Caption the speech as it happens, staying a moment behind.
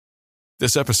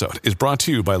This episode is brought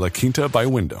to you by La Quinta by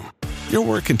Wyndham. Your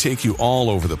work can take you all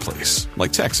over the place,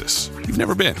 like Texas. You've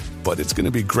never been, but it's going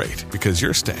to be great because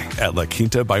you're staying at La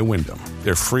Quinta by Wyndham.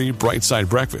 Their free Bright Side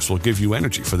breakfast will give you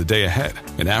energy for the day ahead.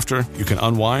 And after, you can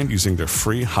unwind using their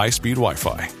free high-speed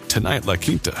Wi-Fi. Tonight, La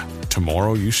Quinta.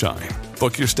 Tomorrow, you shine.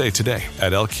 Book your stay today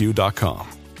at LQ.com.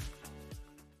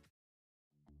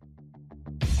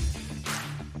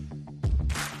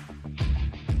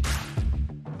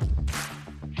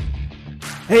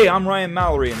 Hey, I'm Ryan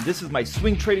Mallory, and this is my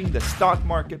Swing Trading the Stock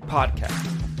Market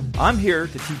podcast. I'm here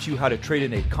to teach you how to trade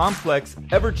in a complex,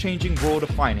 ever-changing world of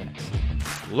finance.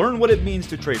 Learn what it means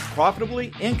to trade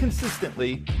profitably and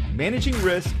consistently, managing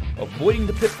risk, avoiding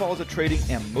the pitfalls of trading,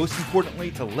 and most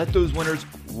importantly, to let those winners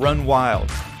run wild.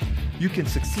 You can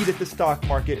succeed at the stock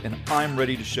market, and I'm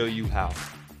ready to show you how.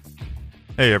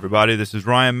 Hey everybody, this is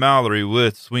Ryan Mallory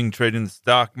with Swing Trading the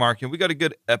Stock Market. We got a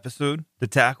good episode to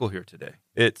tackle here today.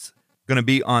 It's going to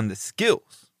be on the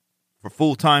skills for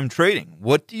full-time trading.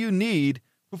 What do you need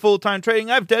for full-time trading?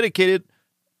 I've dedicated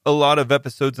a lot of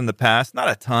episodes in the past, not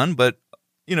a ton, but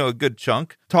a good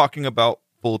chunk, talking about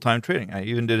full-time trading. I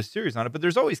even did a series on it, but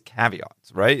there's always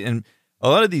caveats, right? And a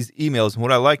lot of these emails, and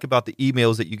what I like about the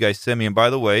emails that you guys send me, and by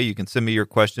the way, you can send me your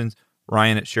questions,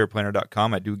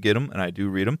 ryan@shareplanner.com. I do get them, and I do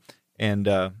read them, and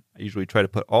I usually try to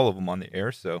put all of them on the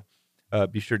air, so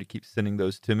be sure to keep sending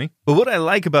those to me. But what I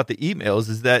like about the emails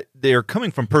is that they're coming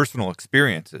from personal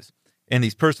experiences. And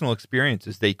these personal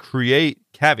experiences, they create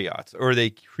caveats or they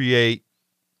create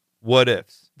what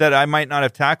ifs that I might not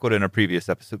have tackled in a previous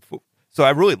episode. So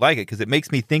I really like it because it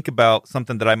makes me think about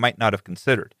something that I might not have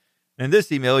considered. And in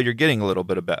this email, you're getting a little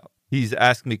bit about. He's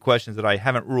asking me questions that I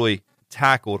haven't really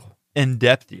tackled in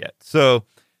depth yet. So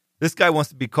this guy wants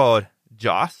to be called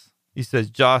Jos. He says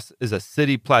Jos is a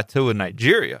city plateau in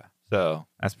Nigeria. So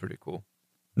that's pretty cool.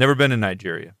 Never been in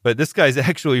Nigeria. But this guy's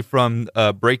actually from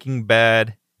Breaking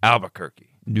Bad,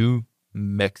 Albuquerque, New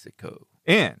Mexico.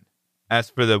 And as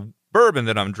for the bourbon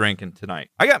that I'm drinking tonight,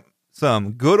 I got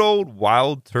some good old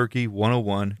Wild Turkey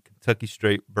 101 Kentucky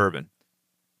Straight bourbon.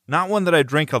 Not one that I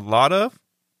drink a lot of,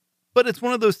 but it's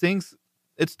one of those things,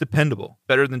 it's dependable.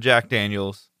 Better than Jack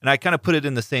Daniels. And I kind of put it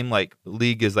in the same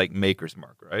league as Maker's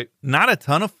Mark, right? Not a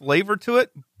ton of flavor to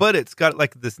it, but it's got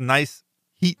this nice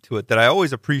heat to it that I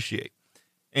always appreciate.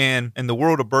 And in the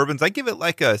world of bourbons, I give it a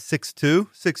 6.2,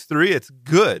 6.3. It's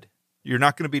good. You're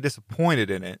not going to be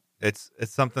disappointed in it. It's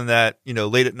something that,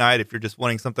 late at night, if you're just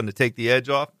wanting something to take the edge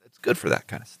off, it's good for that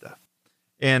kind of stuff.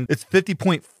 And it's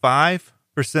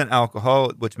 50.5%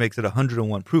 alcohol, which makes it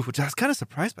 101 proof, which I was kind of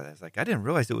surprised by that. I was I didn't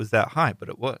realize it was that high, but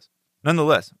it was.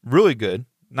 Nonetheless, really good.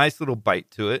 Nice little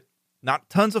bite to it. Not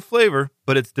tons of flavor,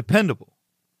 but it's dependable.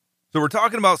 So we're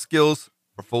talking about skills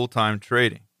for full-time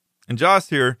trading. And Josh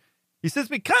here, he sends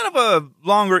me kind of a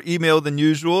longer email than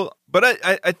usual, but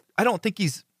I don't think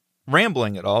he's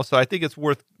rambling at all, so I think it's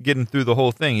worth getting through the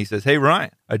whole thing. He says, "Hey,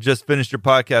 Ryan, I just finished your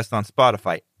podcast on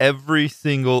Spotify. Every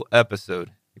single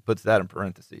episode." He puts that in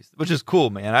parentheses, which is cool,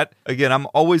 man. I'm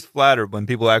always flattered when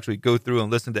people actually go through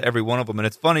and listen to every one of them. And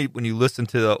it's funny when you listen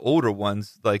to the older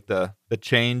ones, like the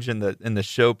change in the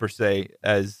show per se,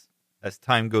 as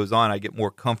time goes on, I get more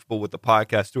comfortable with the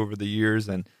podcast over the years,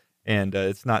 and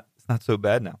it's not so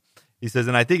bad now. He says,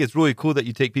 and I think it's really cool that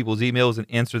you take people's emails and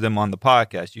answer them on the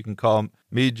podcast. You can call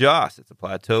me Jos. It's a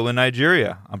plateau in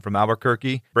Nigeria. I'm from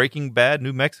Albuquerque, Breaking Bad,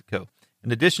 New Mexico.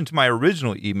 In addition to my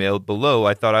original email below,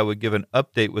 I thought I would give an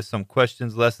update with some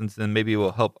questions, lessons, and maybe it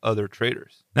will help other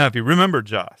traders. Now, if you remember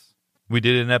Jos, we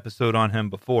did an episode on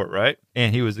him before, right?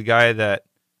 And he was the guy that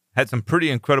had some pretty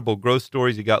incredible growth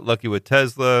stories. He got lucky with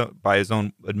Tesla by his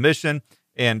own admission,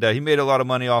 and he made a lot of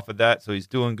money off of that. So he's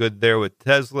doing good there with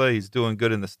Tesla. He's doing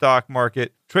good in the stock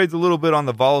market. Trades a little bit on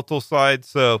the volatile side.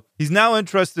 So he's now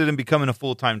interested in becoming a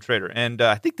full-time trader. And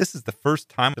I think this is the first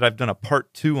time that I've done a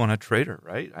part 2 on a trader,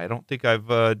 right? I don't think I've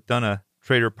done a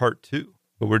trader part 2,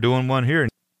 but we're doing one here.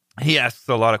 He asks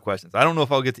a lot of questions. I don't know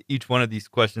if I'll get to each one of these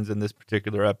questions in this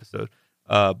particular episode.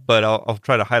 But I'll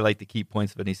try to highlight the key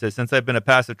points of it. And he says, since I've been a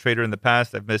passive trader in the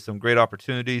past, I've missed some great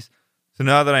opportunities. So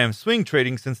now that I am swing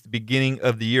trading since the beginning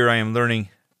of the year, I am learning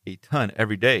a ton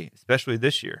every day, especially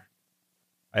this year.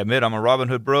 I admit I'm a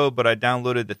Robinhood bro, but I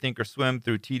downloaded the Thinkorswim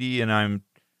through TD, and I'm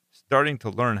starting to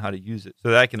learn how to use it so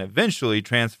that I can eventually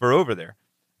transfer over there.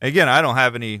 Again, I don't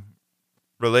have any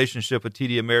relationship with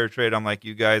TD Ameritrade. I'm like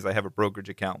you guys. I have a brokerage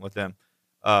account with them.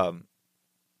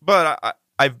 But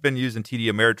I've been using TD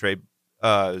Ameritrade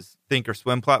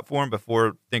Thinkorswim platform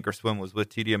before Thinkorswim was with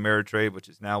TD Ameritrade, which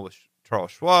is now with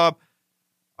Charles Schwab.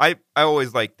 I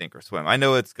always like Thinkorswim. I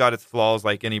know it's got its flaws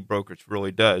like any brokerage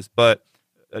really does, but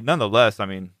nonetheless, I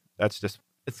mean,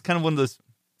 it's kind of one of those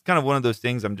It's kind of one of those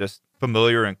things I'm just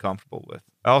familiar and comfortable with.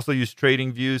 I also use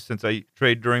TradingView since I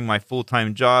trade during my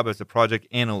full-time job as a project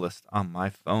analyst on my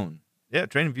phone. Yeah,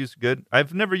 TradingView is good.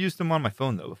 I've never used them on my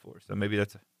phone, though, before, so maybe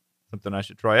that's something I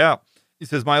should try out. He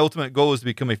says, my ultimate goal is to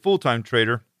become a full-time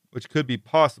trader, which could be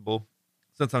possible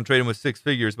since I'm trading with six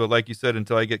figures. But like you said,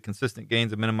 until I get consistent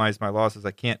gains and minimize my losses,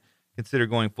 I can't consider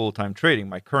going full-time trading.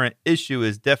 My current issue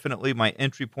is definitely my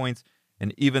entry points.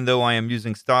 And even though I am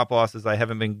using stop losses, I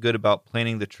haven't been good about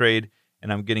planning the trade,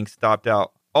 and I'm getting stopped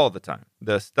out all the time.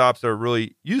 The stops are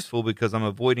really useful because I'm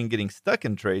avoiding getting stuck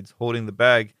in trades, holding the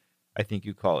bag, I think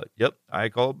you call it. Yep, I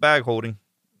call it bag holding.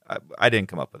 I didn't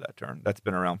come up with that term. That's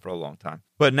been around for a long time.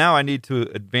 But now I need to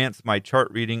advance my chart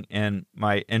reading and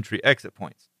my entry exit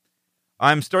points.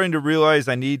 I'm starting to realize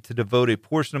I need to devote a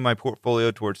portion of my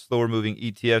portfolio towards slower moving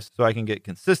ETFs so I can get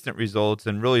consistent results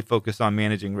and really focus on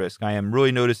managing risk. I am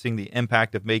really noticing the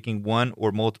impact of making one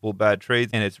or multiple bad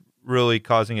trades, and it's really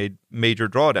causing a major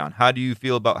drawdown. How do you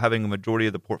feel about having a majority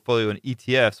of the portfolio in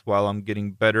ETFs while I'm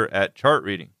getting better at chart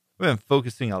reading? I've been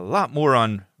focusing a lot more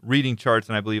on reading charts,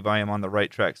 and I believe I am on the right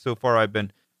track. So far, I've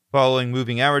been following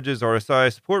moving averages,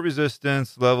 RSI, support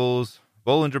resistance, levels,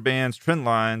 Bollinger Bands, trend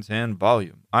lines, and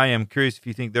volume. I am curious if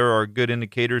you think there are good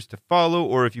indicators to follow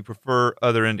or if you prefer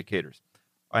other indicators.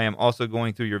 I am also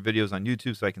going through your videos on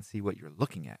YouTube so I can see what you're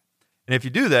looking at. And if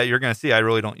you do that, you're going to see I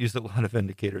really don't use a lot of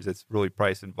indicators. It's really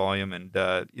price and volume. And,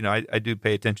 I do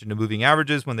pay attention to moving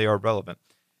averages when they are relevant.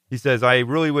 He says, I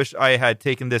really wish I had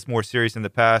taken this more serious in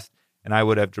the past and I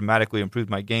would have dramatically improved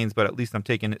my gains, but at least I'm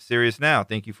taking it serious now.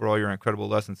 Thank you for all your incredible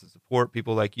lessons and support.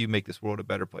 People like you make this world a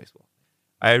better place. Well,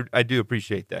 I do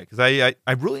appreciate that because I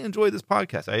really enjoy this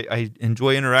podcast. I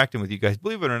enjoy interacting with you guys.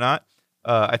 Believe it or not,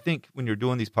 I think when you're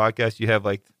doing these podcasts, you have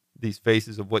like these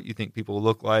faces of what you think people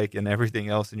look like and everything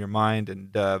else in your mind.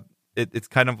 And it's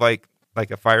kind of like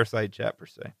a fireside chat per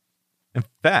se. In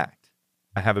fact,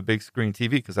 I have a big screen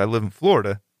TV because I live in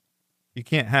Florida. You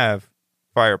can't have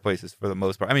fireplaces for the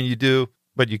most part. I mean, you do,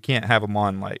 but you can't have them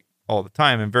on like all the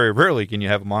time. And very rarely can you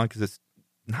have them on because it's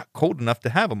not cold enough to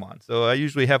have them on. So I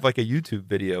usually have like a YouTube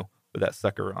video with that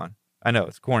sucker on. I know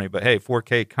it's corny, but hey,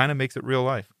 4K kind of makes it real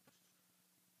life.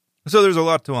 So there's a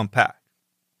lot to unpack.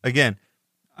 Again,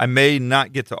 I may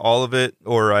not get to all of it,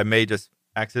 or I may just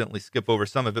accidentally skip over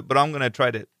some of it, but I'm going to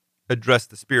try to address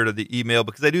the spirit of the email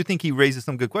because I do think he raises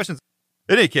some good questions.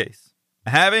 In any case,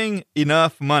 having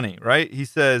enough money, right? He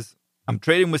says, I'm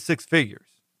trading with six figures.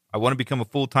 I want to become a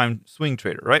full-time swing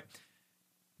trader, right?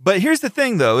 But here's the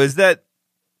thing, though, is that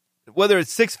whether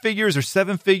it's six figures or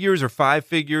seven figures or five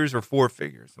figures or four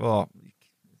figures, well,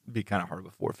 it'd be kind of hard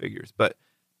with four figures, but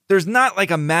there's not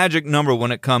like a magic number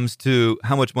when it comes to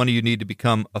how much money you need to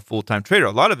become a full-time trader.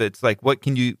 A lot of it's like, what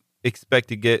can you expect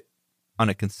to get on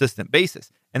a consistent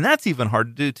basis? And that's even hard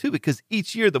to do too, because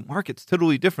each year the market's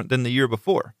totally different than the year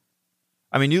before.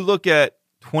 I mean, you look at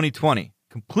 2020,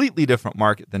 completely different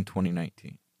market than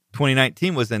 2019.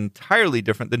 2019 was entirely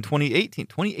different than 2018.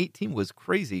 2018 was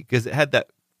crazy because it had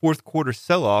that fourth quarter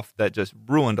sell-off that just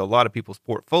ruined a lot of people's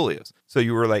portfolios. So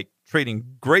you were like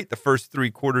trading great the first 3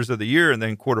 quarters of the year, and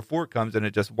then quarter four comes and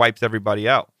it just wipes everybody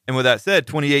out. And with that said,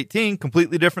 2018,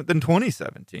 completely different than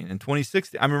 2017 and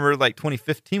 2016. I remember like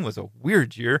 2015 was a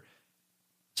weird year.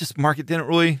 Just market didn't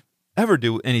really ever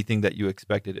do anything that you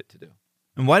expected it to do.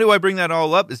 And why do I bring that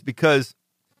all up is because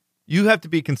you have to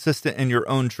be consistent in your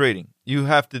own trading. You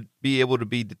have to be able to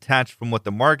be detached from what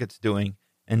the market's doing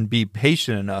and be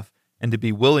patient enough and to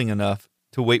be willing enough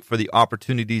to wait for the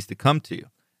opportunities to come to you.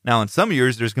 Now, in some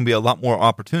years, there's going to be a lot more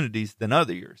opportunities than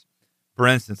other years. For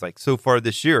instance, like so far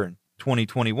this year in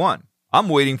 2021, I'm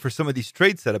waiting for some of these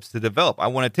trade setups to develop. I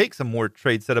want to take some more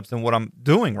trade setups than what I'm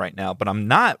doing right now, but I'm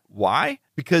not. Why?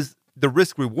 Because the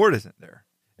risk reward isn't there.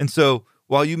 And so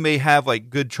while you may have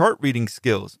like good chart reading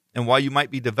skills and while you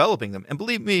might be developing them, and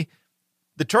believe me,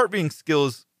 the chart reading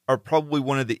skills are probably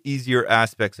one of the easier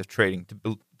aspects of trading,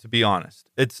 to be honest.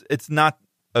 It's not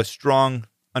a strong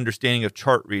understanding of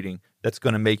chart reading that's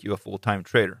going to make you a full-time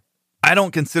trader. I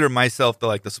don't consider myself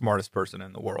the smartest person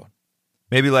in the world.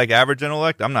 Maybe like average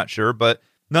intellect, I'm not sure, but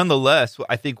nonetheless,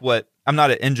 I think I'm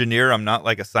not an engineer, I'm not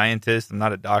like a scientist, I'm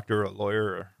not a doctor or a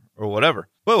lawyer or whatever.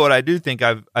 But what I do think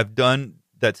I've done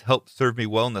that's helped serve me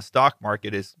well in the stock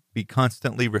market is be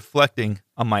constantly reflecting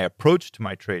on my approach to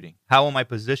my trading. How am I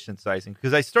position sizing?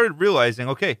 Because I started realizing,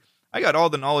 okay, I got all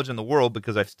the knowledge in the world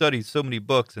because I've studied so many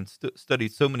books and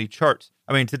studied so many charts.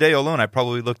 I mean, today alone, I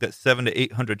probably looked at 700 to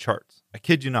 800 charts. I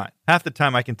kid you not. Half the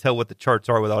time I can tell what the charts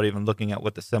are without even looking at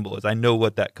what the symbol is. I know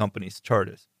what that company's chart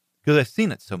is because I've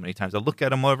seen it so many times. I look at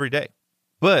them every day.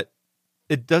 But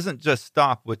it doesn't just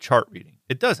stop with chart reading.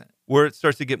 It doesn't. Where it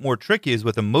starts to get more tricky is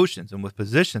with emotions and with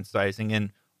position sizing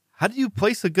and how do you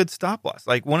place a good stop loss?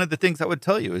 Like, one of the things I would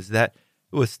tell you is that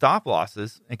with stop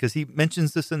losses, because he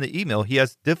mentions this in the email, he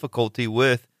has difficulty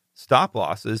with stop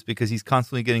losses because he's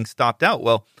constantly getting stopped out.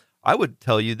 Well, I would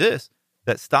tell you this,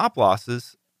 that stop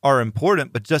losses are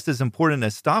important, but just as important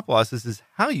as stop losses is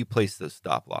how you place those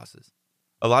stop losses.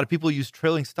 A lot of people use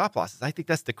trailing stop losses. I think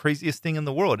that's the craziest thing in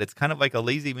the world. It's kind of like a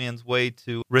lazy man's way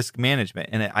to risk management,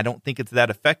 and I don't think it's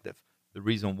that effective. The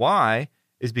reason why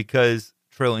is because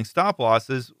trailing stop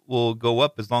losses will go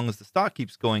up as long as the stock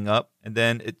keeps going up, and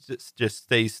then it just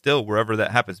stays still wherever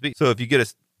that happens to be. So if you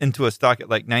get into a stock at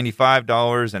like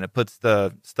 $95 and it puts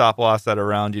the stop loss at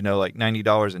around, like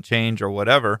 $90 and change or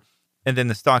whatever, and then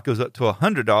the stock goes up to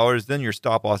 $100, then your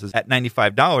stop loss is at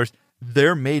 $95.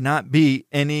 There may not be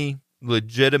any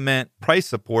legitimate price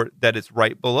support that it's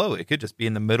right below. It could just be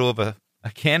in the middle of a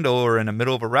candle or in the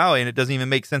middle of a rally, and it doesn't even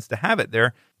make sense to have it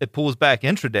there. It pulls back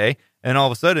intraday, and all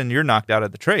of a sudden you're knocked out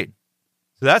of the trade.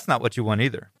 So that's not what you want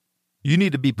either. You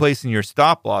need to be placing your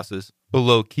stop losses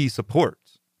below key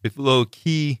supports, below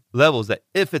key levels that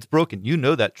if it's broken,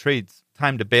 that trade's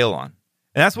time to bail on.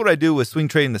 And that's what I do with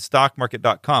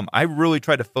swingtradingthestockmarket.com. I really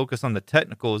try to focus on the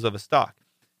technicals of a stock.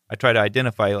 I try to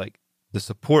identify like the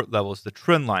support levels, the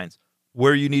trend lines,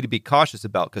 where you need to be cautious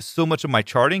about, because so much of my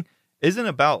charting isn't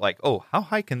about like, oh, how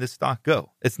high can this stock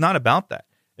go? It's not about that.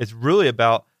 It's really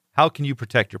about how can you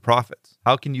protect your profits?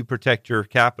 How can you protect your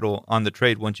capital on the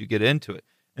trade once you get into it?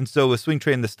 And so with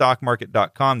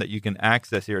swingtradingthestockmarket.com that you can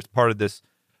access here as part of this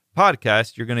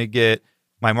podcast, you're going to get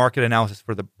my market analysis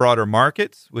for the broader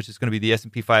markets, which is going to be the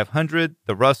S&P 500,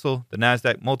 the Russell, the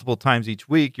NASDAQ, multiple times each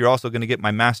week. You're also going to get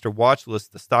my master watch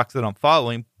list, the stocks that I'm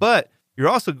following, but you're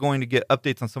also going to get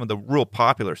updates on some of the real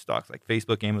popular stocks like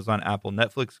Facebook, Amazon, Apple,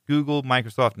 Netflix, Google,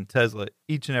 Microsoft, and Tesla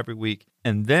each and every week.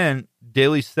 And then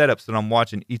daily setups that I'm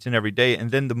watching each and every day. And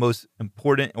then the most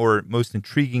important or most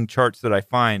intriguing charts that I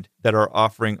find that are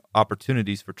offering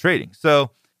opportunities for trading.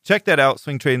 So check that out,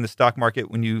 Swing Trading the Stock Market.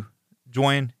 When you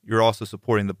join, you're also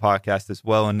supporting the podcast as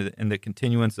well in the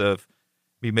continuance of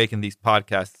me making these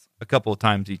podcasts a couple of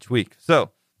times each week.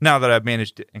 So now that I've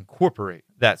managed to incorporate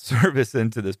that service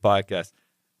into this podcast,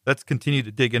 let's continue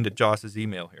to dig into Josh's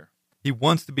email here. He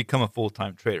wants to become a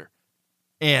full-time trader.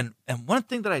 And one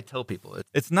thing that I tell people,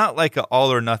 it's not like an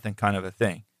all or nothing kind of a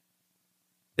thing,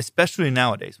 especially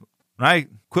nowadays. When I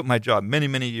quit my job many,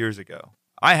 many years ago,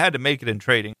 I had to make it in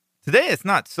trading. Today, it's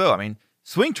not so. I mean,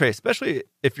 swing trade, especially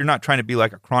if you're not trying to be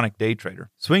like a chronic day trader,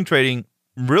 swing trading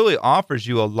really offers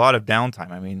you a lot of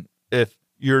downtime. I mean, if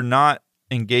you're not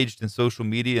engaged in social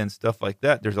media and stuff like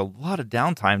that, there's a lot of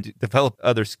downtime to develop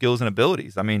other skills and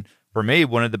abilities. I mean, for me,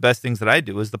 one of the best things that I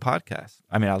do is the podcast.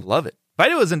 I mean, I love it. If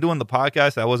I wasn't doing the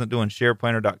podcast, I wasn't doing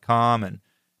shareplanner.com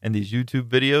and these YouTube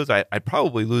videos, I'd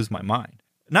probably lose my mind.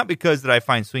 Not because that I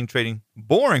find swing trading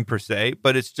boring per se,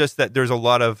 but it's just that there's a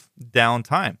lot of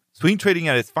downtime. Swing trading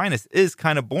at its finest is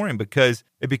kind of boring because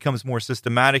it becomes more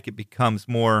systematic. It becomes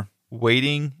more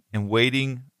waiting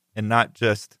and not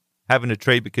just having to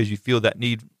trade because you feel that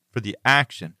need for the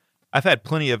action. I've had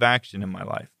plenty of action in my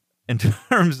life. In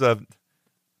terms of,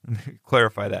 let me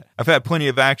clarify that. I've had plenty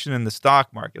of action in the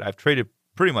stock market. I've traded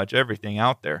pretty much everything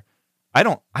out there. I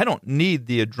don't need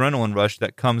the adrenaline rush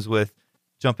that comes with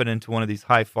jumping into one of these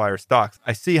high flyer stocks.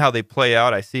 I see how they play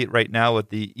out. I see it right now with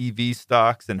the EV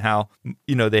stocks and how,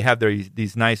 they have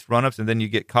these nice run-ups and then you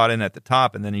get caught in at the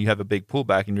top and then you have a big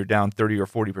pullback and you're down 30 or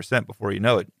 40% before you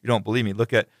know it. You don't believe me?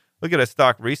 Look at a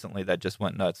stock recently that just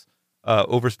went nuts.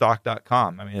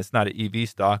 Overstock.com. I mean, it's not an EV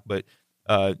stock, but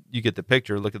you get the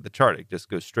picture. Look at the chart. It just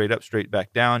goes straight up, straight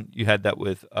back down. You had that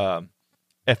with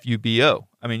FUBO.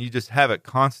 I mean, you just have it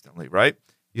constantly, right?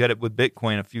 You had it with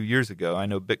Bitcoin a few years ago. I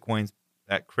know Bitcoin's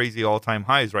at crazy all-time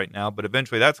highs right now, but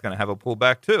eventually that's going to have a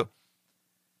pullback too.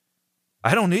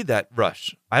 I don't need that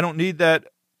rush. I don't need that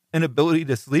inability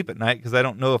to sleep at night because I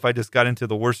don't know if I just got into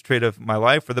the worst trade of my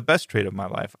life or the best trade of my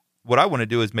life. What I want to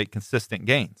do is make consistent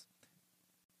gains.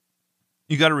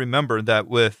 You got to remember that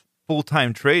with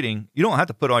full-time trading, you don't have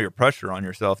to put all your pressure on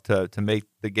yourself to make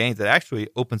the gains. It actually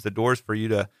opens the doors for you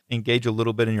to engage a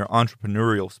little bit in your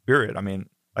entrepreneurial spirit. I mean,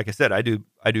 like I said, I do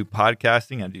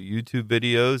podcasting, I do YouTube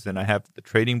videos, and I have the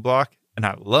trading block, and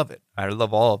I love it. I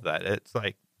love all of that. It's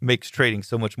like makes trading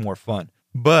so much more fun.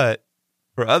 But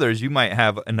for others, you might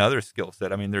have another skill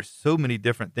set. I mean, there's so many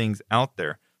different things out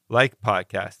there, like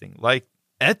podcasting, like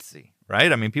Etsy,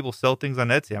 right? I mean, people sell things on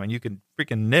Etsy. I mean, you can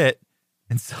freaking knit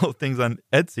and sell things on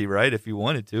Etsy, right, if you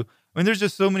wanted to. I mean, there's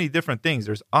just so many different things.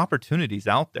 There's opportunities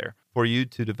out there for you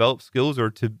to develop skills or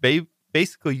to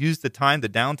basically use the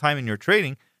downtime in your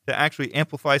trading to actually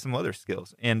amplify some other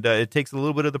skills. And it takes a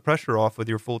little bit of the pressure off with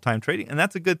your full-time trading. And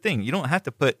that's a good thing. You don't have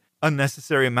to put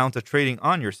unnecessary amounts of trading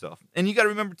on yourself. And you got to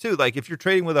remember too, like if you're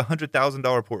trading with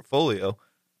 $100,000 portfolio,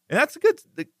 and that's a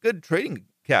good trading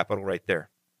capital right there.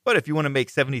 But if you want to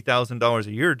make $70,000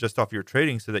 a year just off your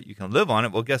trading so that you can live on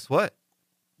it, well, guess what?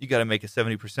 You got to make a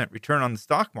 70% return on the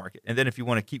stock market. And then if you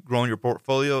want to keep growing your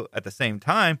portfolio at the same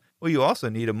time, well, you also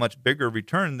need a much bigger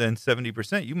return than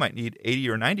 70%. You might need 80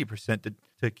 or 90%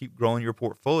 to keep growing your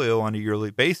portfolio on a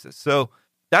yearly basis. So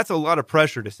that's a lot of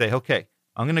pressure to say, okay,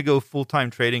 I'm going to go full-time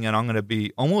trading and I'm going to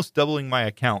be almost doubling my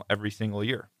account every single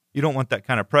year. You don't want that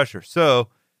kind of pressure. So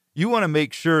you want to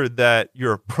make sure that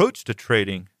your approach to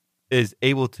trading is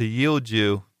able to yield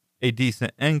you a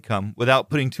decent income without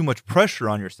putting too much pressure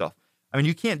on yourself. I mean,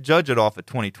 you can't judge it off of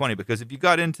 2020 because if you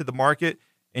got into the market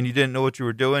and you didn't know what you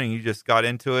were doing and you just got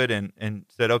into it and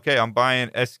said, okay, I'm buying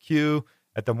SQ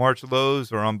at the March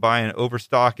lows or I'm buying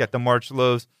Overstock at the March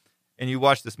lows, and you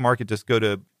watch this market just go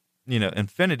to,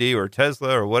 infinity or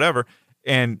Tesla or whatever,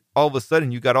 and all of a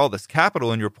sudden you got all this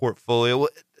capital in your portfolio. Well,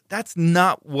 that's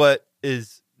not what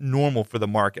is normal for the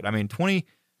market. I mean,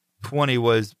 2020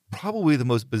 was probably the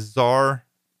most bizarre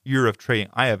year of trading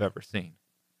I have ever seen.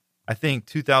 I think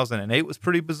 2008 was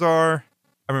pretty bizarre.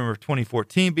 I remember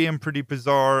 2014 being pretty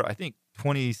bizarre. I think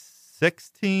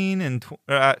 2016 and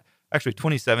actually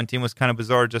 2017 was kind of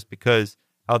bizarre just because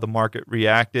how the market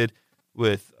reacted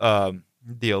with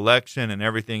the election and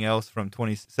everything else from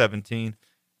 2017.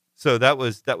 So that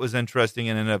was interesting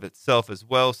in and of itself as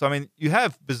well. So, I mean, you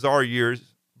have bizarre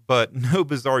years, but no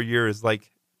bizarre year is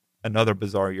like another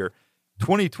bizarre year.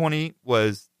 2020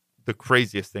 was the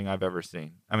craziest thing I've ever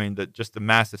seen. I mean, just the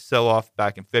massive sell-off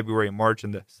back in February and March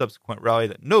and the subsequent rally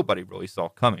that nobody really saw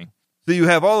coming. So you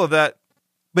have all of that,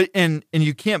 but and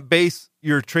you can't base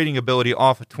your trading ability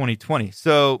off of 2020.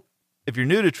 So if you're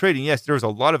new to trading, yes, there was a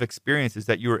lot of experiences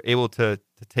that you were able to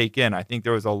take in. I think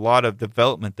there was a lot of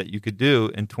development that you could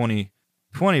do in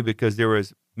 2020 because there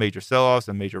was major sell-offs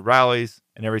and major rallies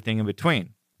and everything in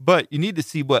between. But you need to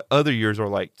see what other years are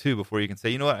like too before you can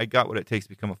say, you know what, I got what it takes to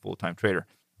become a full-time trader.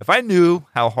 If I knew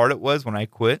how hard it was when I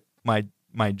quit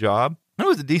my job, it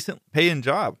was a decent paying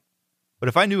job. But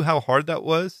if I knew how hard that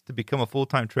was to become a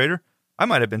full-time trader, I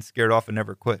might have been scared off and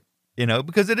never quit,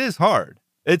 because it is hard.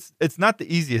 It's not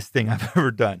the easiest thing I've ever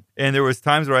done. And there was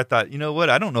times where I thought, you know what,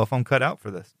 I don't know if I'm cut out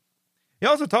for this. He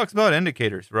also talks about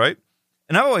indicators, right?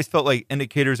 And I've always felt like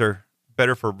indicators are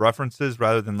better for references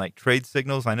rather than like trade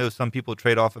signals. I know some people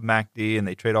trade off of MACD and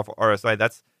they trade off of RSI.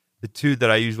 That's the two that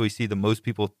I usually see the most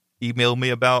people email me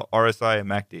about, RSI and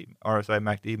MACD. RSI,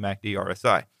 MACD, MACD,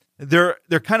 RSI.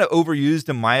 They're kind of overused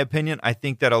in my opinion. I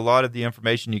think that a lot of the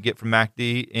information you get from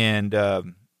MACD and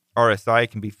RSI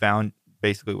can be found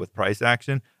basically with price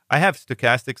action. I have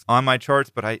stochastics on my charts,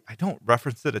 but I don't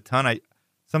reference it a ton.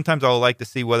 Sometimes I'll like to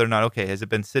see whether or not, okay, has it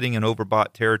been sitting in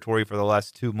overbought territory for the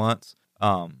last 2 months?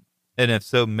 And if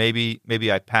so, maybe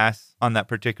I pass on that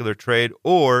particular trade,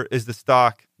 or is the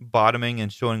stock bottoming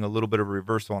and showing a little bit of a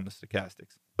reversal on the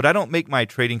stochastics? But I don't make my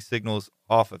trading signals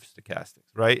off of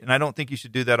stochastics, right? And I don't think you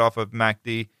should do that off of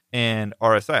MACD and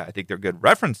RSI. I think they're good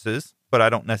references, but I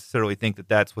don't necessarily think that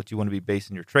that's what you want to be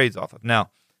basing your trades off of.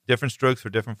 Now, different strokes for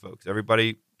different folks.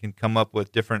 Everybody can come up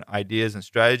with different ideas and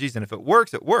strategies, and if it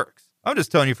works, it works. I'm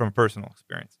just telling you from personal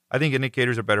experience. I think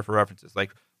indicators are better for references,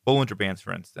 like Bollinger Bands,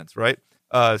 for instance, right?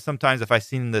 Sometimes if I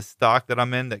seen the stock that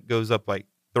I'm in that goes up like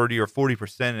 30 or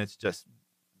 40% and it's just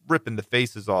ripping the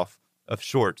faces off of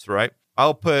shorts, right?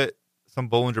 I'll put some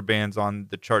Bollinger Bands on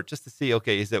the chart just to see,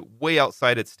 okay, is it way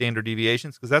outside its standard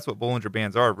deviations? Because that's what Bollinger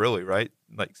Bands are really, right?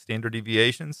 Like standard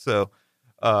deviations. So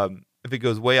if it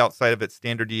goes way outside of its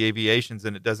standard deviations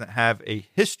and it doesn't have a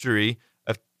history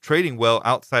of trading well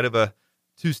outside of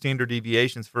 2 standard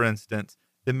deviations, for instance,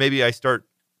 then maybe I start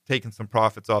taking some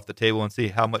profits off the table and see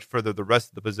how much further the rest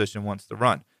of the position wants to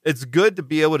run. It's good to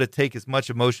be able to take as much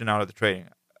emotion out of the trading.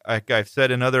 Like I've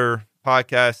said in other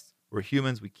podcasts, we're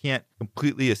humans. We can't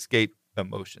completely escape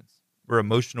emotions. We're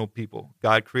emotional people.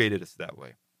 God created us that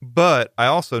way. But I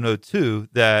also know, too,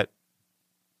 that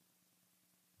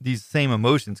these same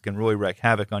emotions can really wreak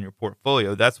havoc on your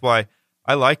portfolio. That's why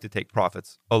I like to take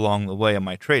profits along the way in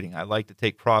my trading. I like to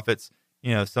take profits,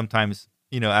 sometimes,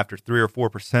 after 3 or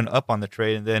 4% up on the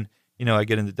trade, and then, I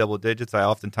get into double digits. I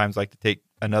oftentimes like to take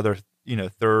another,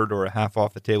 third or a half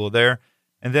off the table there,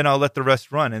 and then I'll let the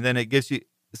rest run. And then it gives you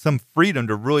some freedom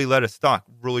to really let a stock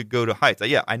really go to heights.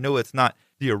 Yeah, I know it's not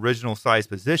the original size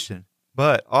position,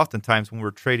 but oftentimes when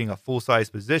we're trading a full size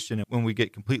position, when we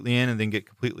get completely in and then get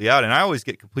completely out, and I always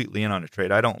get completely in on a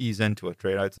trade. I don't ease into a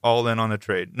trade. It's all in on a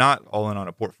trade, not all in on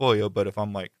a portfolio. But if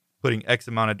I'm like putting X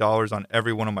amount of dollars on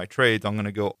every one of my trades, I'm going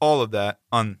to go all of that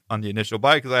on the initial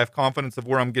buy because I have confidence of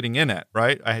where I'm getting in at,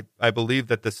 right? I believe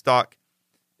that the stock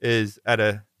is at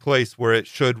a place where it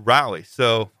should rally.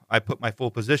 So I put my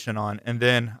full position on, and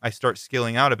then I start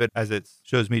scaling out of it as it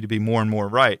shows me to be more and more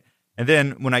right. And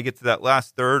then when I get to that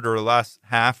last third or last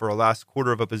half or a last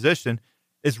quarter of a position,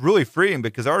 it's really freeing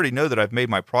because I already know that I've made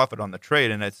my profit on the trade,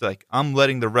 and it's like I'm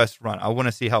letting the rest run. I want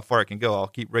to see how far I can go. I'll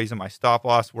keep raising my stop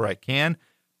loss where I can,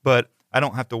 but I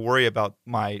don't have to worry about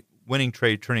my winning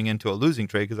trade turning into a losing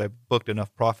trade because I've booked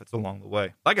enough profits along the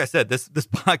way. Like I said, this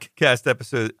podcast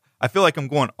episode, I feel like I'm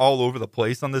going all over the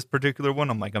place on this particular one.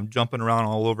 I'm jumping around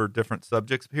all over different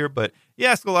subjects here, but you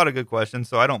ask a lot of good questions,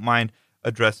 so I don't mind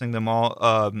addressing them all.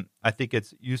 I think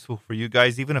it's useful for you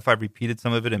guys, even if I've repeated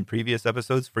some of it in previous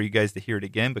episodes, for you guys to hear it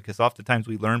again, because oftentimes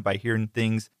we learn by hearing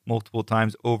things multiple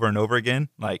times over and over again,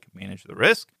 like manage the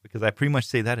risk, because I pretty much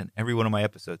say that in every one of my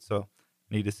episodes. So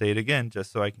I need to say it again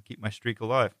just so I can keep my streak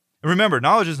alive. And remember,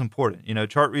 knowledge is important.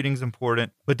 Chart reading is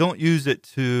important, but don't use it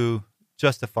to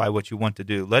justify what you want to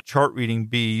do. Let chart reading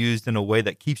be used in a way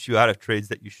that keeps you out of trades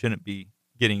that you shouldn't be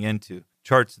getting into.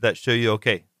 Charts that show you,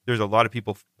 okay, there's a lot of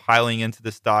people piling into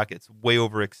the stock. It's way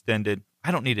overextended.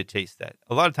 I don't need to chase that.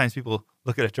 A lot of times people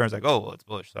look at a chart and it's like, oh, well, it's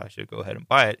bullish, so I should go ahead and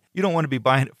buy it. You don't want to be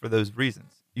buying it for those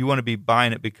reasons. You want to be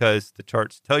buying it because the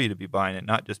charts tell you to be buying it,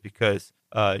 not just because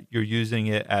you're using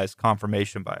it as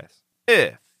confirmation bias.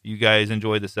 If you guys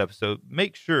enjoyed this episode,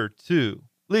 make sure to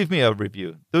leave me a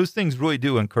review. Those things really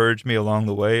do encourage me along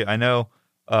the way. I know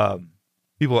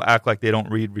people act like they don't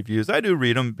read reviews. I do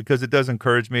read them because it does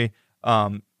encourage me.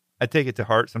 I take it to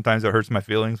heart. Sometimes it hurts my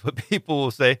feelings what people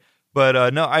will say,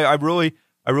 but no, I really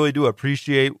do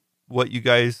appreciate what you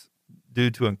guys do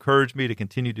to encourage me to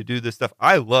continue to do this stuff.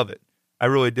 I love it. I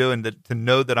really do. And to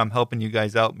know that I'm helping you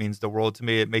guys out means the world to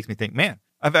me. It makes me think, man,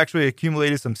 I've actually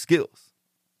accumulated some skills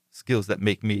that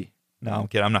make me, no, I'm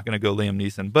kidding. I'm not going to go Liam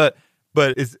Neeson, but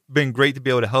it's been great to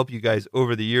be able to help you guys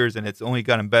over the years, and it's only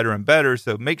gotten better and better.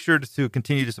 So make sure to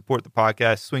continue to support the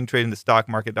podcast,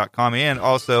 swingtradingthestockmarket.com, and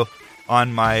also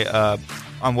on my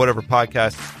on whatever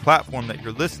podcast platform that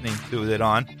you're listening to it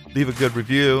on. Leave a good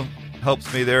review.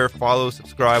 Helps me there. Follow,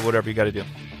 subscribe, whatever you got to do.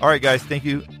 All right, guys. Thank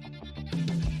you.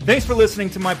 Thanks for listening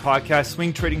to my podcast,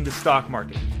 Swing Trading the Stock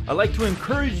Market. I'd like to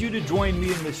encourage you to join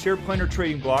me in the Share Planner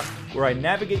Trading Block, where I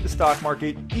navigate the stock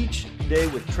market each day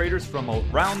with traders from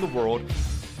around the world.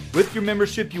 With your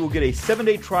membership, you will get a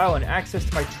 7-day trial and access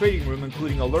to my trading room,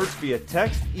 including alerts via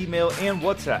text, email, and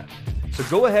WhatsApp. So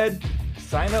go ahead,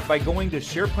 sign up by going to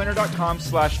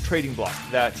shareplanner.com/trading block.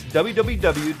 That's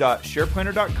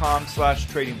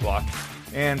www.shareplanner.com/trading block.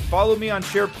 And follow me on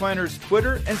Share Planner's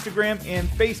Twitter, Instagram, and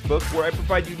Facebook, where I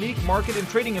provide unique market and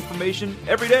trading information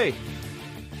every day.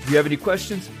 If you have any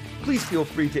questions, please feel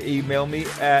free to email me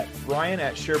at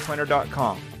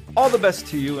ryan@shareplanner.com. All the best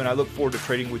to you, and I look forward to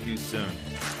trading with you soon.